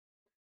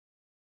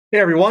Hey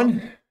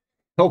everyone.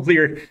 Hopefully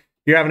you're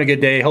having a good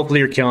day.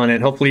 Hopefully you're killing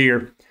it. Hopefully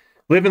you're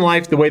living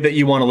life the way that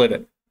you want to live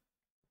it.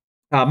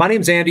 My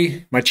name's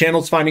Andy. My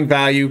channel's Finding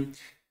Value.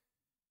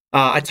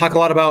 I talk a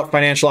lot about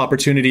financial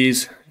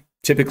opportunities,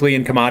 typically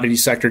in commodity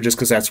sector, just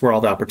because that's where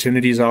all the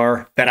opportunities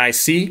are that I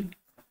see.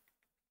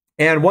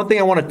 And one thing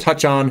I want to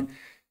touch on,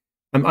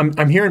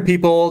 I'm hearing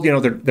people,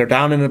 they're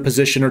down in a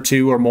position or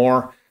two or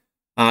more,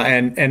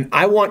 and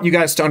I want you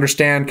guys to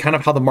understand kind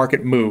of how the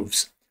market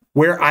moves,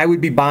 where I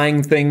would be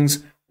buying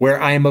things, where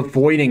I am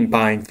avoiding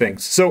buying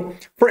things. So,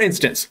 for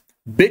instance,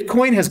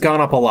 Bitcoin has gone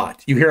up a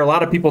lot. You hear a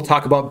lot of people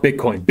talk about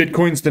Bitcoin.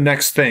 Bitcoin's the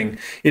next thing.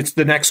 It's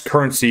the next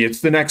currency.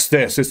 It's the next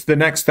this. It's the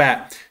next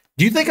that.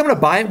 Do you think I'm going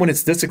to buy it when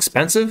it's this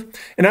expensive?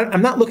 And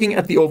I'm not looking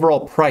at the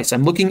overall price.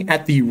 I'm looking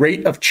at the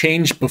rate of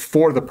change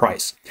before the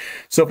price.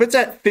 So if it's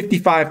at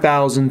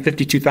 55,000,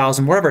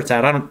 52,000, wherever it's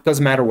at,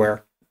 doesn't matter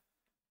where.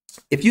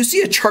 If you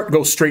see a chart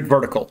go straight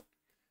vertical,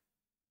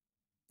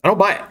 I don't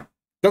buy it.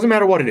 Doesn't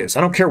matter what it is.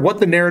 I don't care what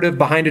the narrative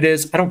behind it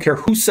is. I don't care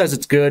who says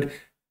it's good.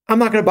 I'm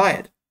not going to buy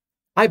it.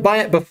 I buy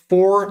it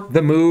before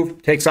the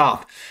move takes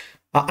off.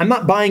 I'm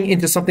not buying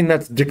into something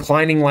that's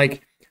declining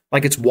like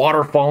it's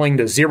water falling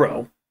to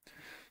zero.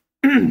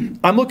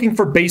 I'm looking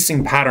for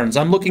basing patterns.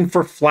 I'm looking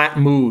for flat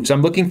moves.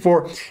 I'm looking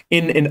for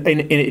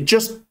it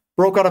just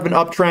broke out of an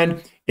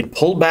uptrend. It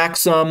pulled back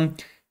some.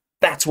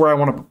 That's where I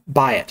want to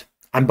buy it.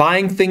 I'm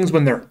buying things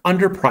when they're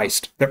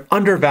underpriced, they're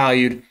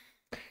undervalued,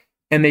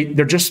 and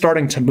they're just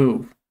starting to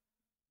move.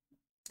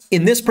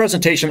 In this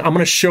presentation, I'm going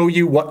to show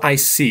you what I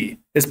see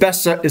as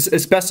best as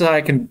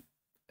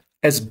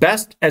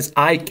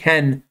I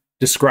can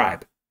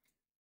describe.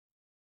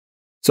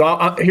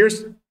 So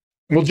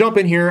we'll jump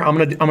in here. I'm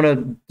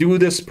gonna do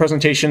this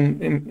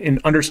presentation in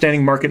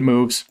understanding market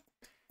moves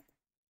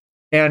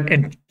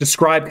and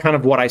describe kind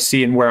of what I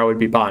see and where I would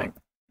be buying.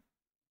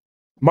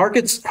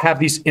 Markets have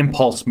these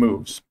impulse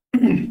moves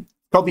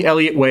called the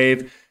Elliott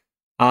wave.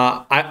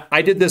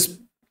 I did this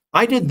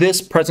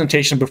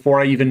presentation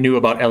before I even knew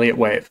about Elliott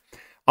wave.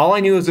 All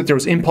I knew is that there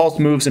was impulse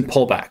moves and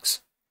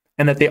pullbacks,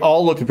 and that they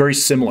all looked very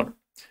similar.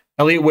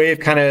 Elliott wave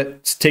kind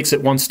of takes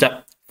it one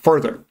step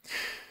further.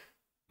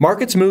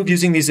 Markets move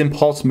using these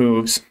impulse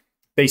moves.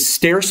 They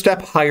stair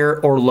step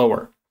higher or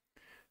lower.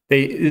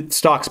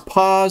 Stocks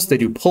pause. They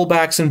do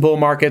pullbacks in bull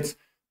markets,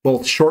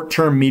 both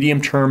short-term,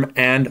 medium-term,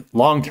 and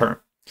long-term.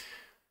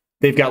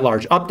 They've got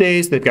large up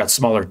days. They've got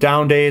smaller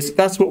down days.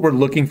 That's what we're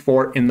looking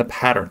for in the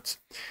patterns.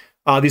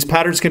 These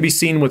patterns can be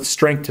seen with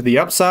strength to the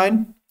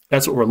upside.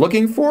 That's what we're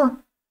looking for.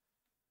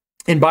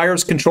 And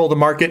buyers control the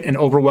market and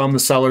overwhelm the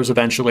sellers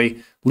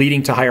eventually,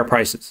 leading to higher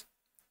prices.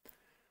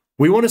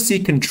 We want to see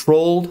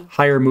controlled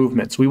higher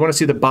movements. We want to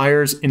see the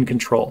buyers in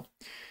control.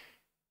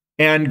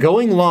 And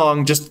going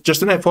long, just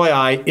an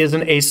FYI, is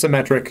an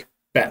asymmetric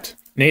bet.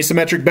 An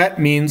asymmetric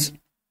bet means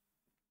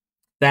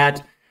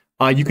that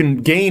you can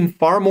gain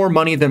far more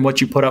money than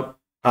what you put up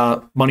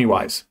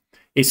money-wise.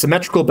 A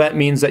symmetrical bet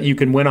means that you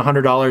can win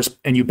 $100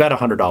 and you bet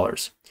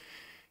 $100.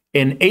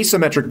 An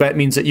asymmetric bet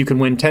means that you can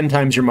win 10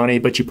 times your money,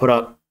 but you put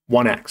up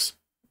 1x.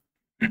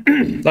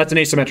 That's an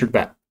asymmetric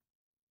bet.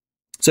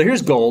 So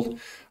here's gold.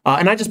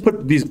 And I just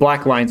put these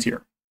black lines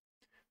here.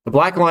 The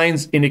black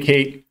lines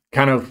indicate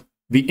kind of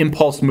the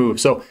impulse move.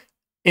 So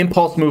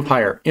impulse move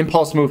higher,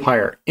 impulse move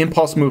higher,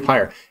 impulse move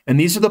higher. And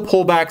these are the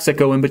pullbacks that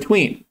go in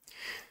between.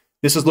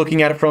 This is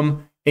looking at it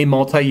from a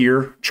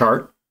multi-year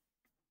chart.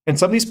 And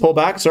some of these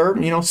pullbacks are,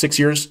 6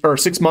 years or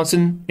 6 months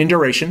in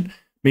duration,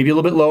 maybe a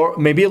little bit lower,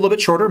 maybe a little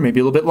bit shorter, maybe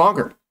a little bit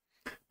longer.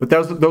 But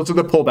those are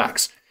the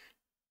pullbacks.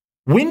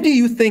 When do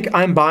you think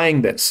I'm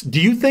buying this?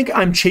 Do you think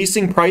I'm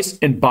chasing price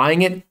and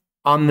buying it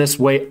on this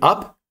way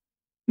up?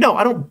 No,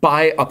 I don't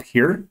buy up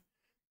here.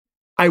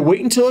 I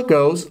wait until it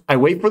goes. I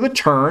wait for the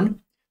turn.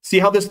 See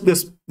how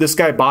this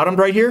guy bottomed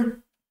right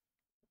here?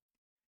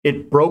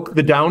 It broke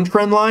the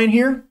downtrend line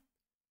here.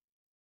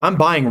 I'm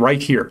buying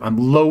right here. I'm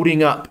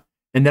loading up.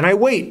 And then I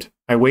wait.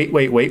 I wait.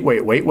 Downtrend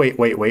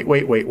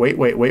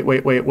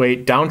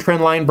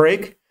line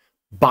break.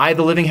 Buy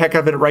the living heck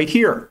of it right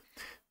here.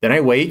 Then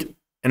I wait,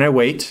 and I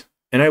wait,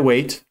 and I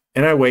wait,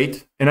 and I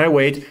wait, and I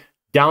wait.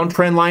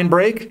 Downtrend line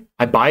break.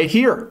 I buy it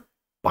here.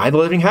 Buy the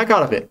living heck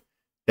out of it.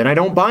 Then I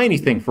don't buy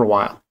anything for a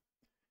while.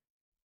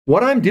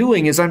 What I'm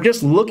doing is I'm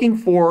just looking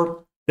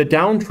for the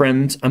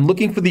downtrends. I'm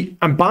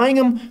buying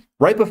them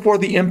right before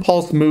the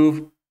impulse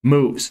move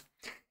moves.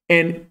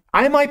 And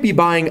I might be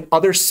buying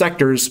other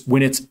sectors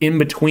when it's in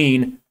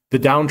between the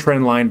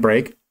downtrend line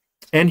break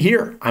and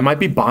here. I might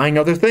be buying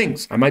other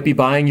things. I might be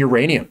buying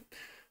uranium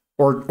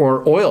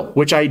or oil,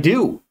 which I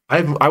do.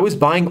 I was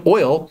buying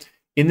oil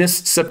in this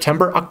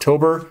September,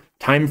 October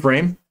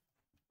timeframe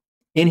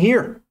in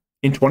here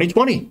in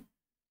 2020.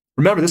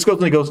 Remember, this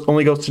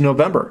only goes to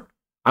November.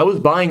 I was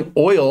buying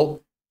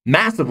oil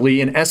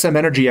massively in SM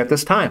Energy at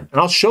this time.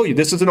 And I'll show you.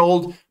 This is an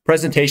old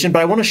presentation,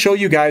 but I want to show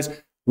you guys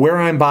where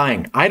I'm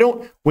buying.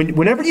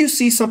 Whenever you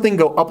see something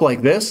go up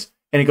like this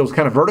and it goes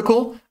kind of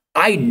vertical,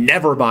 I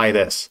never buy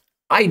this.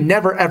 I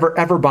never, ever,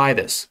 ever buy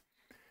this.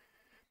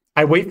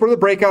 I wait for the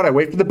breakout. I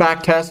wait for the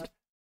back test.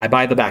 I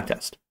buy the back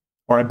test.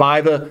 or I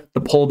buy the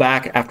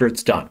pullback after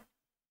it's done.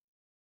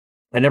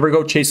 I never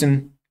go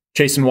chasing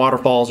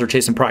waterfalls or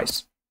chasing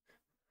price.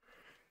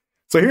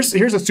 So here's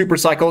a super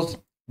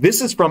cycle.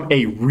 This is from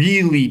a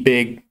really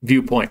big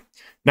viewpoint,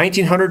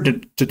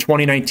 1900 to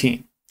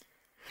 2019.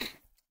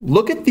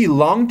 Look at the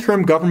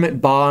long-term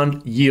government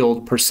bond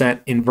yield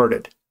percent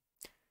inverted.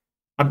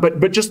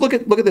 But just look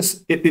at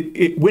this.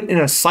 It went in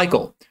a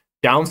cycle: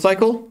 down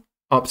cycle,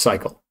 up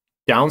cycle,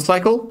 down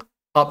cycle,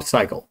 up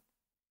cycle.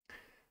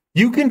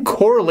 You can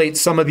correlate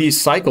some of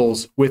these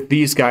cycles with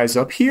these guys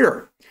up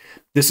here.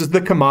 This is the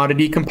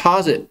commodity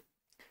composite.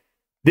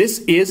 This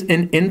is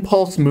an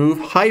impulse move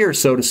higher,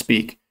 so to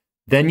speak.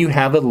 Then you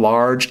have a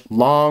large,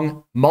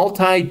 long,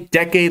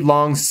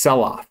 multi-decade-long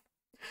sell-off.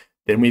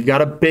 Then we've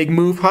got a big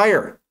move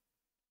higher,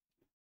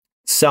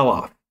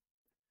 sell-off.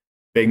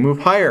 Big move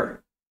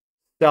higher,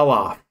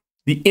 sell-off.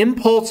 The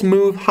impulse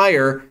move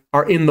higher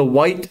are in the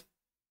white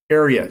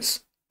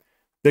areas.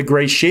 The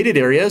gray shaded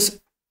areas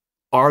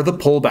are the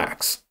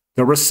pullbacks,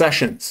 the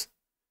recessions.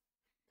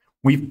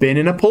 We've been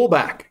in a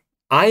pullback.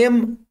 I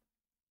am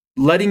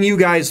letting you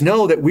guys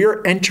know that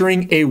we're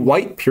entering a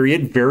white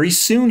period very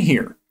soon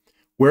here,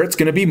 where it's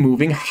going to be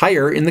moving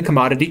higher in the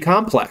commodity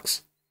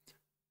complex.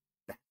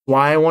 That's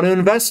why I want to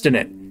invest in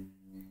it.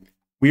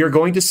 We are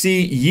going to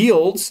see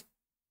yields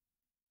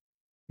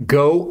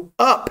go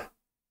up,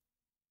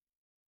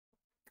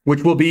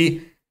 which will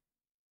be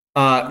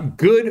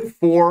good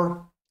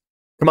for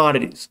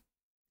commodities.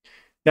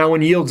 Now,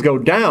 when yields go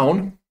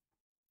down,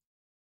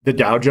 the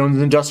Dow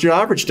Jones Industrial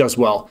Average does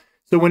well.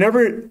 So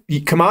whenever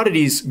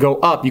commodities go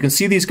up, you can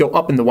see these go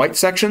up in the white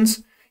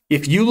sections.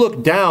 If you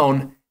look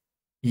down,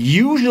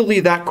 usually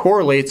that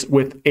correlates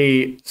with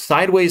a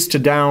sideways to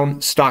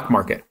down stock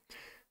market.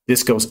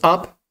 This goes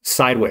up,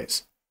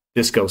 sideways.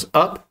 This goes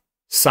up,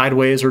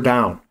 sideways or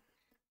down.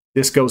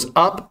 This goes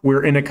up,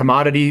 we're in a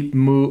commodity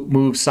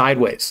move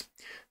sideways.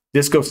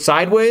 This goes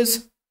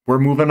sideways, we're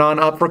moving on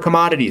up for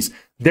commodities.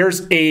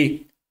 There's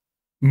a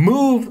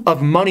move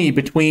of money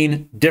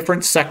between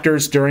different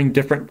sectors during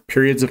different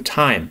periods of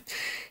time.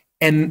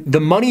 And the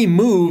money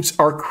moves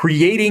are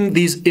creating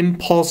these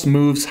impulse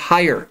moves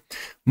higher.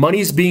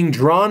 Money's being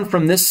drawn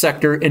from this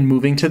sector and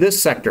moving to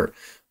this sector.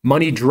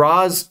 Money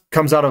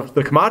comes out of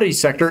the commodity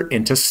sector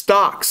into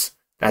stocks.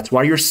 That's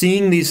why you're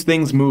seeing these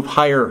things move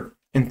higher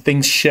and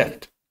things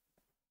shift.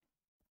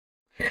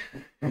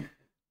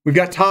 We've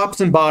got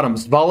tops and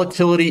bottoms,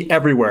 volatility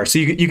everywhere. So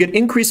you get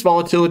increased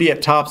volatility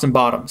at tops and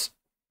bottoms.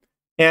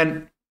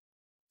 And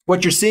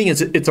what you're seeing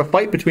is it's a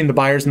fight between the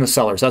buyers and the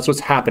sellers. That's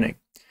what's happening.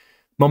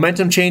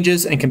 Momentum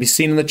changes and can be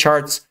seen in the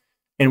charts.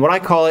 And what I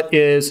call it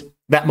is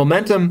that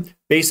momentum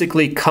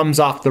basically comes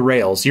off the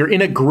rails. You're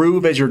in a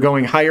groove as you're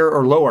going higher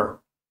or lower.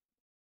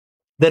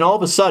 Then all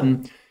of a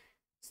sudden,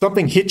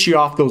 something hits you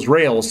off those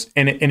rails,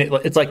 and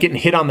it's like getting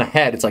hit on the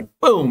head. It's like,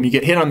 boom, you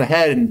get hit on the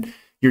head and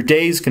your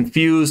day's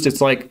confused.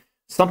 It's like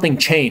something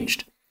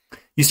changed.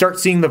 You start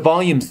seeing the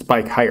volume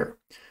spike higher.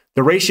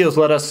 The ratios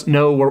let us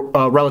know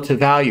relative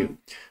value.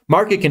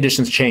 Market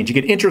conditions change. You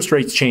get interest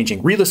rates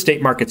changing, real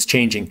estate markets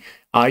changing.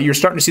 You're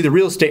starting to see the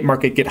real estate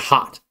market get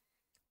hot.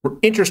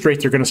 Interest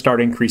rates are going to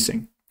start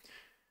increasing.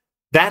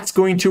 That's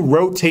going to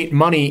rotate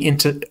money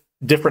into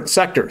different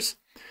sectors.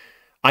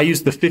 I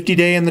use the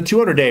 50-day and the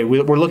 200-day.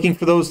 We're looking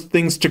for those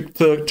things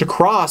to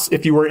cross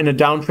if you were in a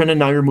downtrend and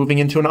now you're moving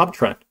into an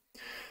uptrend.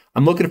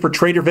 I'm looking for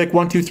Trader Vic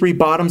 1, 2, 3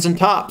 bottoms and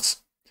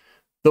tops.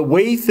 The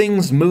way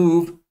things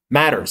move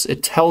matters.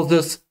 It tells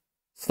us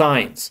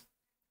signs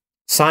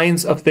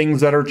of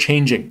things that are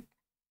changing.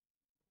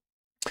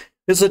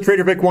 This is a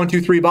Trader Vic 1,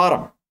 2, 3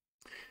 bottom.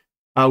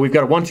 We've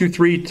got a 1, 2,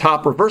 3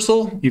 top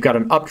reversal. You've got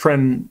an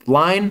uptrend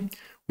line.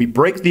 We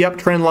break the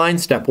uptrend line,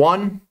 step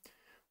one.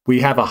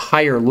 We have a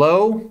higher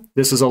low.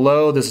 This is a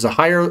low. This is a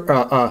higher,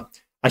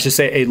 I should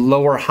say a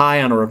lower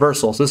high on a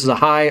reversal. So this is a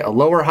high, a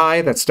lower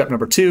high. That's step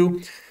number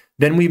 2.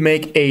 Then we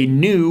make a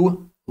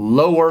new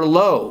lower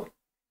low.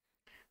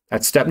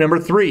 That's step number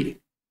 3.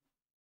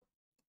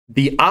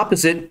 The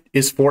opposite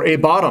is for a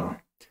bottom.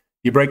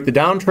 You break the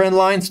downtrend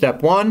line,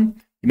 step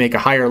 1. You make a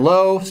higher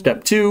low,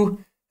 step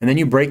 2. And then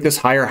you break this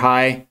higher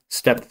high,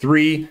 step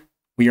 3.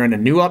 We are in a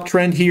new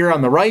uptrend here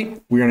on the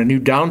right. We are in a new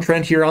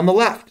downtrend here on the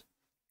left.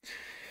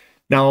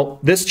 Now,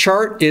 this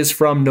chart is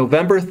from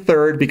November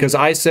 3rd because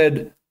I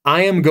said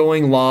I am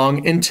going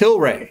long in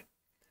Tilray.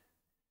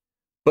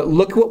 But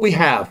look what we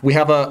have. We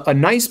have a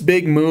nice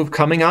big move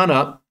coming on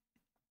up.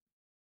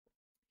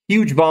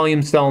 Huge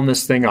volume selling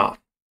this thing off.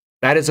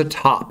 That is a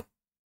top.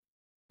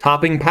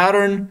 Topping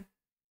pattern,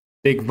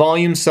 big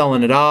volume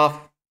selling it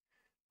off.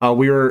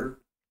 We were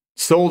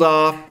sold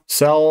off,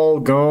 sell,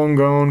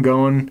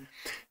 going.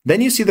 Then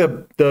you see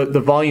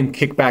the volume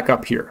kick back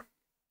up here.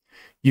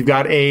 You've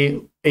got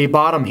a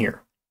bottom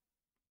here.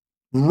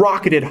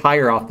 Rocketed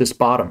higher off this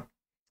bottom.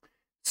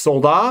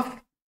 Sold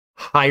off,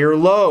 higher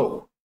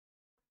low.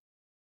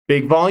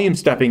 Big volume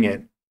stepping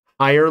in.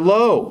 Higher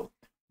low.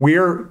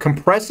 We're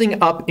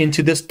compressing up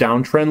into this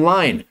downtrend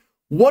line.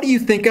 What do you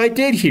think I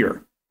did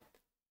here?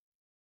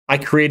 I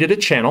created a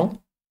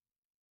channel.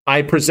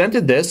 I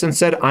presented this and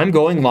said, I'm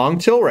going long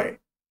Tilray.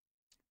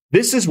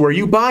 This is where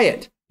you buy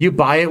it. You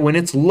buy it when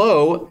it's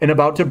low and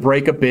about to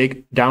break a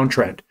big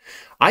downtrend.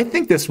 I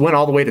think this went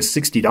all the way to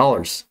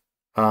 $60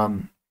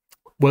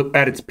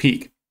 at its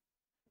peak.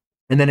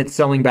 And then it's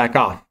selling back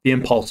off, the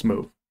impulse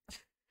move.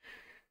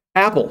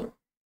 Apple.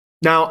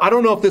 Now, I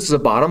don't know if this is a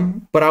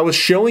bottom, but I was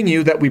showing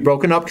you that we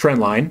broke an uptrend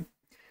line.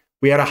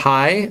 We had a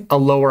high, a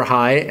lower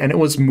high, and it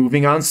was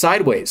moving on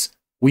sideways.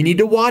 We need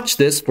to watch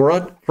this for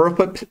a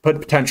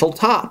potential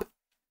top.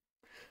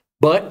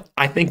 But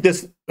I think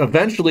this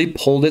eventually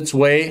pulled its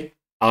way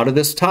out of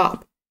this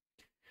top.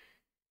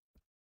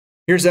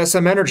 Here's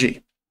SM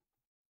Energy.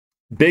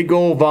 Big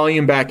old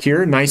volume back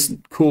here. Nice,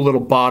 cool little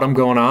bottom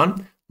going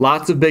on.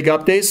 Lots of big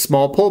up days,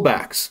 small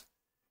pullbacks.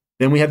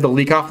 Then we had the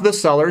leak off of the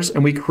sellers,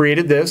 and we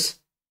created this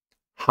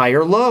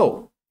higher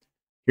low.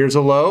 Here's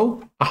a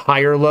low, a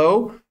higher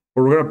low.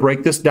 We're going to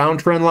break this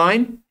downtrend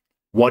line.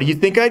 What do you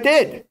think I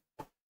did?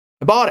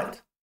 I bought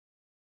it.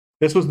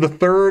 This was the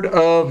 3rd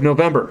of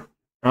November.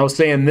 I was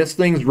saying this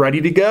thing's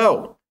ready to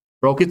go.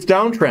 Broke its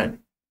downtrend.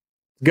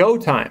 Go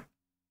time.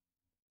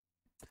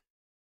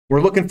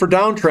 We're looking for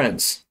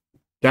downtrends.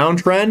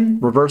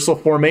 Downtrend, reversal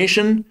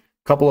formation,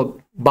 couple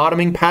of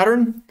bottoming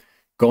pattern,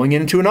 going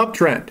into an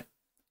uptrend.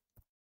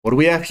 What do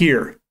we have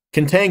here?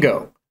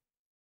 Contango.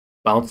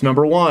 Bounce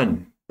number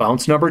 1,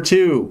 bounce number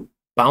 2,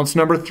 bounce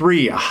number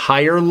 3, a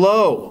higher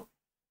low.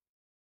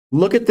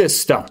 Look at this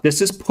stuff.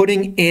 This is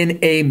putting in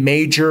a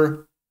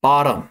major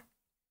bottom.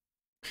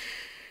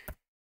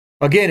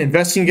 Again,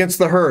 investing against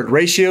the herd.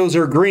 Ratios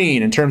are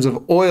green in terms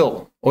of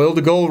oil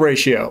to gold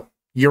ratio,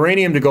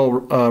 uranium to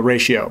gold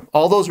ratio.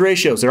 All those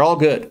ratios, they're all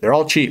good. They're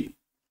all cheap.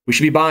 We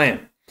should be buying.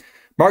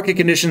 Market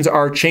conditions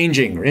are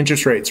changing.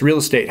 Interest rates, real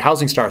estate,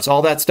 housing starts,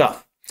 all that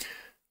stuff.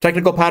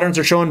 Technical patterns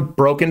are showing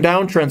broken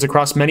downtrends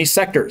across many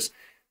sectors.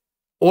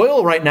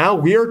 Oil right now,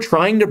 we are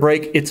trying to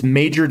break its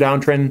major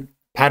downtrend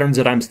patterns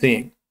that I'm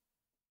seeing.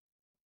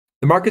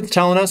 The market's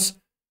telling us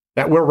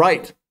that we're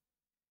right.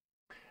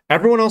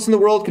 Everyone else in the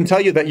world can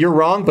tell you that you're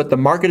wrong, but the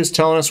market is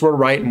telling us we're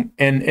right.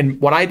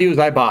 And what I do is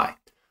I buy.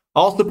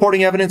 All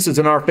supporting evidence is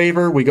in our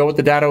favor. We go with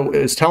the data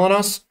is telling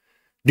us.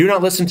 Do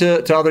not listen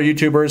to other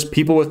YouTubers,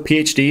 people with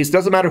PhDs. It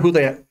doesn't matter who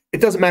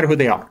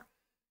they are.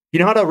 You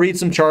know how to read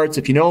some charts.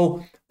 If you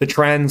know the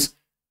trends,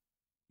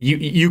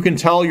 you can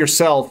tell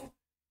yourself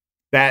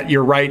that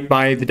you're right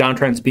by the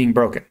downtrends being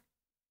broken.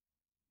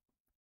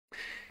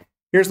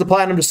 Here's the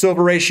platinum to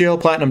silver ratio,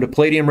 platinum to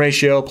palladium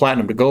ratio,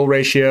 platinum to gold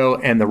ratio,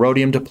 and the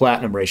rhodium to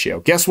platinum ratio.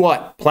 Guess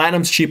what?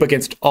 Platinum's cheap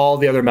against all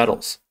the other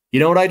metals. You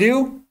know what I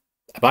do?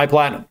 I buy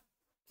platinum.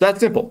 That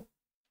simple.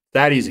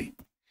 That easy.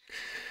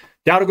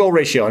 Dow to gold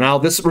ratio. Now,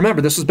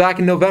 remember, this was back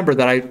in November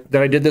that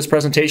I did this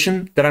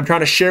presentation that I'm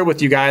trying to share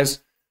with you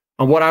guys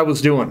on what I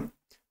was doing,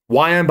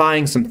 why I'm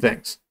buying some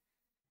things.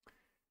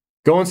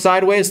 Going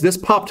sideways, this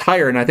popped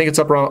higher, and I think it's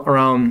up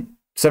around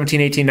 17,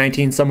 18,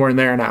 19, somewhere in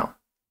there now.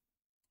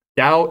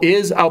 Dow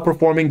is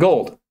outperforming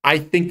gold. I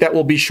think that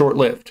will be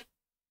short-lived.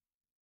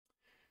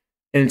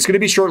 And it's going to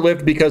be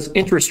short-lived because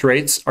interest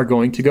rates are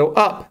going to go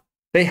up.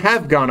 They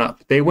have gone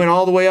up. They went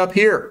all the way up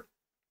here.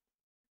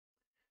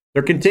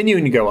 They're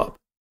continuing to go up.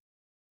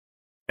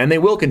 And they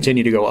will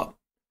continue to go up.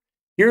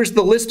 Here's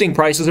the listing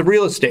prices of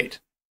real estate.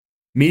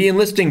 Median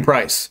listing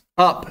price,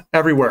 up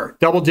everywhere.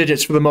 Double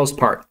digits for the most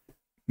part.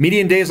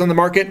 Median days on the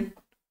market,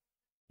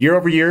 year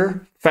over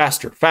year,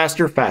 faster,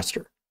 faster,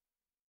 faster.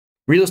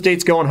 Real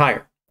estate's going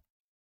higher.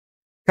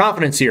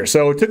 Confidence here.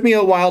 So it took me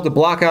a while to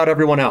block out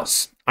everyone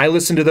else. I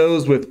listened to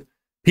those with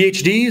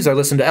PhDs. I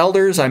listened to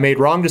elders. I made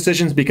wrong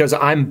decisions because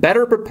I'm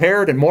better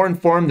prepared and more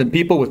informed than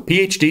people with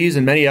PhDs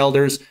and many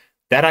elders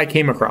that I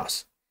came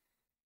across.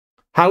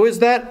 How is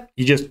that?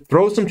 You just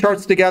throw some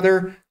charts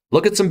together,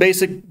 look at some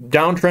basic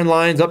downtrend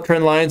lines,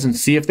 uptrend lines, and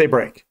see if they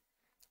break.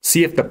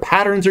 See if the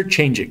patterns are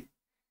changing.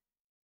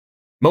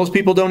 Most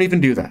people don't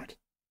even do that.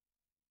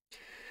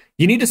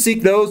 You need to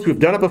seek those who've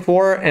done it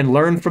before and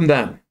learn from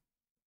them.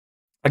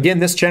 Again,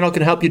 this channel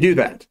can help you do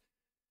that.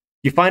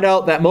 You find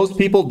out that most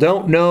people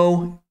don't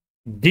know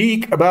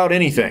deek about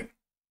anything.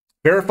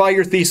 Verify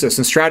your thesis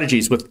and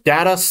strategies with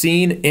data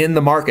seen in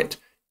the market.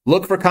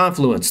 Look for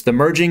confluence, the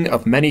merging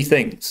of many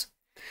things.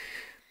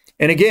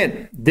 And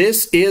again,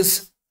 this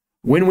is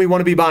when we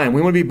want to be buying.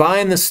 We want to be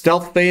buying the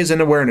stealth phase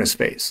and awareness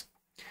phase.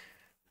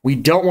 We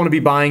don't want to be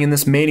buying in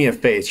this mania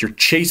phase. You're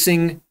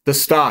chasing the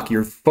stock.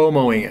 You're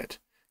FOMOing it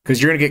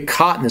because you're going to get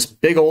caught in this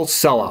big old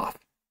sell-off.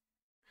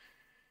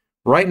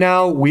 Right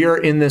now, we are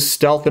in this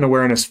stealth and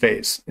awareness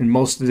phase in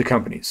most of the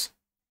companies.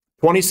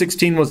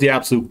 2016 was the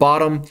absolute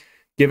bottom.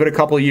 Give it a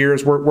couple of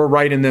years. We're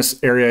right in this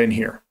area in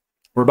here.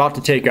 We're about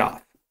to take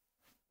off.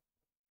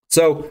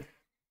 So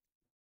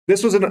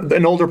this was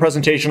an older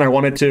presentation I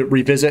wanted to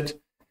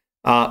revisit.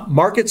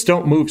 Markets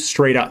don't move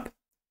straight up.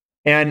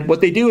 And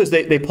what they do is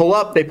they pull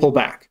up, they pull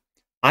back.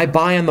 I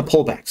buy on the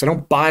pullbacks. I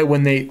don't buy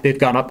when they've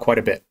gone up quite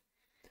a bit.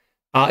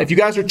 If you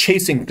guys are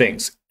chasing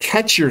things,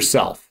 catch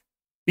yourself.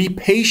 Be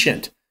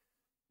patient.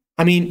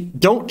 I mean,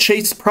 don't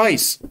chase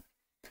price.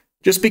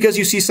 Just because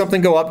you see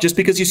something go up, just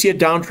because you see a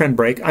downtrend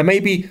break, I may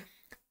be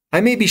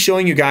I may be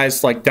showing you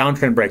guys like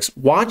downtrend breaks.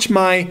 Watch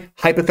my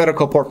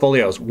hypothetical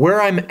portfolios,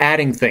 where I'm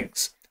adding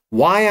things.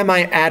 Why am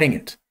I adding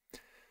it?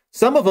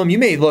 Some of them you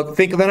may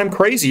think that I'm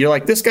crazy. You're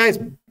like, this guy's,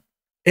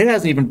 it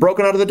hasn't even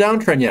broken out of the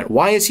downtrend yet.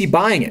 Why is he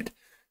buying it?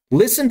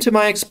 Listen to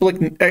my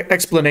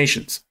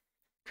explanations.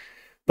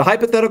 The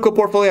hypothetical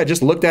portfolio I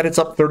just looked at, it's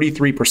up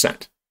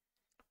 33%.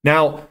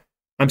 Now,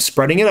 I'm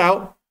spreading it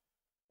out.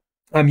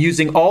 I'm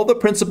using all the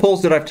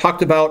principles that I've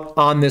talked about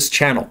on this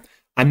channel.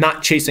 I'm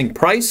not chasing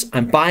price.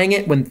 I'm buying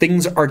it when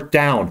things are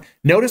down.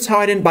 Notice how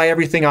I didn't buy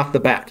everything off the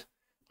bat.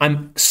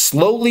 I'm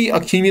slowly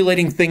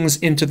accumulating things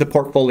into the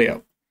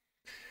portfolio.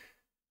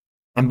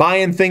 I'm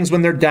buying things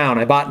when they're down.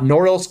 I bought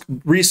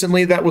Norilsk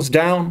recently that was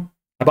down.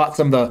 I bought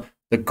some of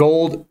the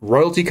gold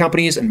royalty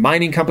companies and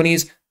mining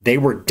companies. They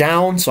were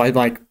down, so I'm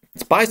like,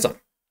 let's buy some.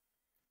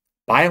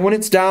 Buy it when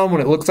it's down.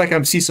 When it looks like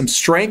I see some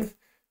strength,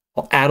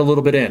 I'll add a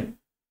little bit in.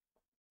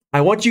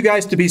 I want you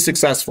guys to be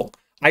successful.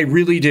 I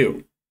really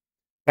do.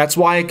 That's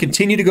why I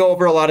continue to go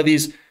over a lot of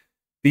these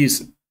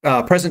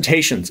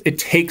presentations. It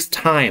takes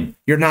time.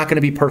 You're not going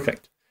to be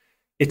perfect.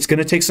 It's going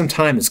to take some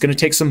time. It's going to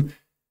take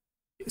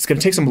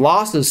some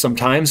losses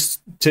sometimes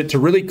to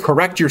really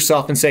correct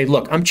yourself and say,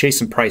 look, I'm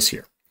chasing price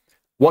here.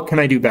 What can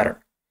I do better?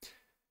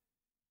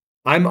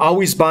 I'm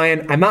always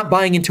buying. I'm not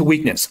buying into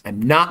weakness.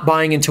 I'm not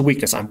buying into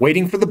weakness. I'm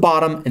waiting for the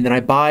bottom, and then I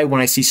buy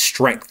when I see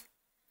strength.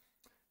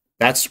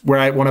 That's where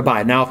I want to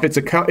buy. Now, if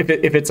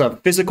it's a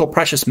physical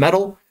precious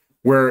metal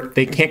where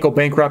they can't go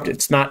bankrupt,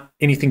 it's not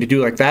anything to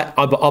do like that,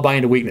 I'll buy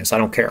into weakness. I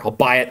don't care. I'll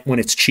buy it when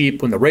it's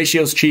cheap. When the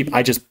ratio's cheap,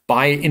 I just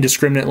buy it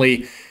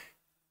indiscriminately.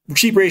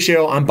 Cheap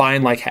ratio, I'm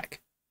buying like heck.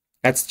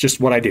 That's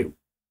just what I do.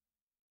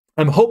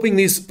 I'm hoping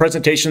these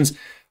presentations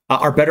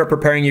are better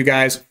preparing you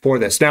guys for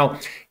this. Now,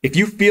 if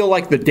you feel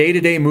like the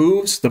day-to-day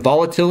moves, the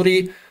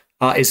volatility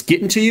is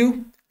getting to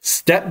you,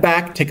 step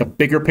back, take a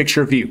bigger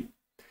picture view.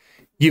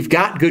 You've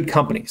got good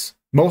companies.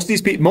 Most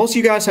of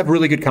you guys have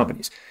really good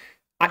companies.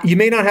 You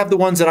may not have the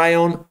ones that I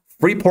own.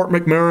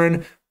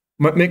 McMoran,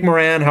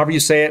 however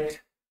you say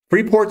it.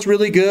 Freeport's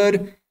really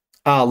good.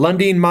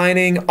 Lundin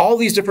Mining, all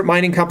these different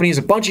mining companies,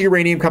 a bunch of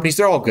uranium companies,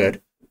 they're all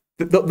good.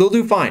 They'll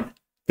do fine.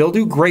 They'll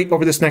do great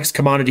over this next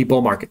commodity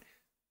bull market.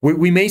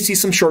 We may see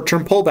some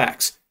short-term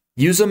pullbacks.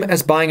 Use them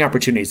as buying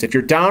opportunities. If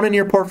you're down in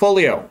your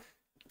portfolio,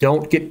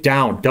 don't get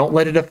down. Don't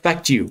let it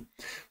affect you.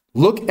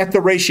 Look at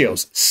the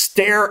ratios.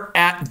 Stare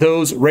at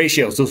those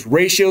ratios. Those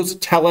ratios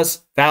tell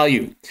us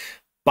value.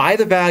 Buy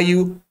the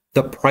value,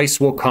 the price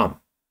will come.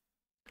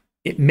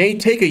 It may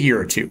take a year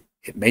or two.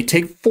 It may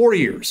take 4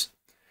 years.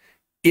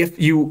 If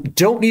you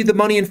don't need the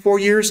money in 4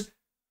 years,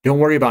 don't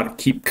worry about it.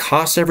 Keep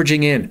cost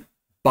averaging in.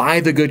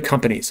 Buy the good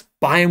companies.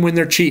 Buy them when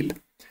they're cheap.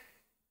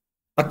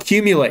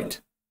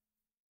 Accumulate.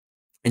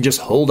 And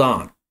just hold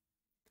on. If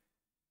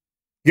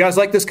you guys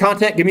like this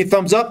content, give me a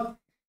thumbs up.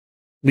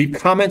 Leave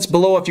comments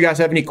below if you guys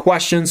have any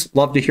questions.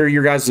 Love to hear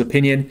your guys'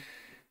 opinion.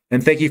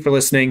 And thank you for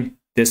listening.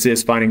 This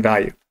is Finding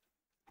Value.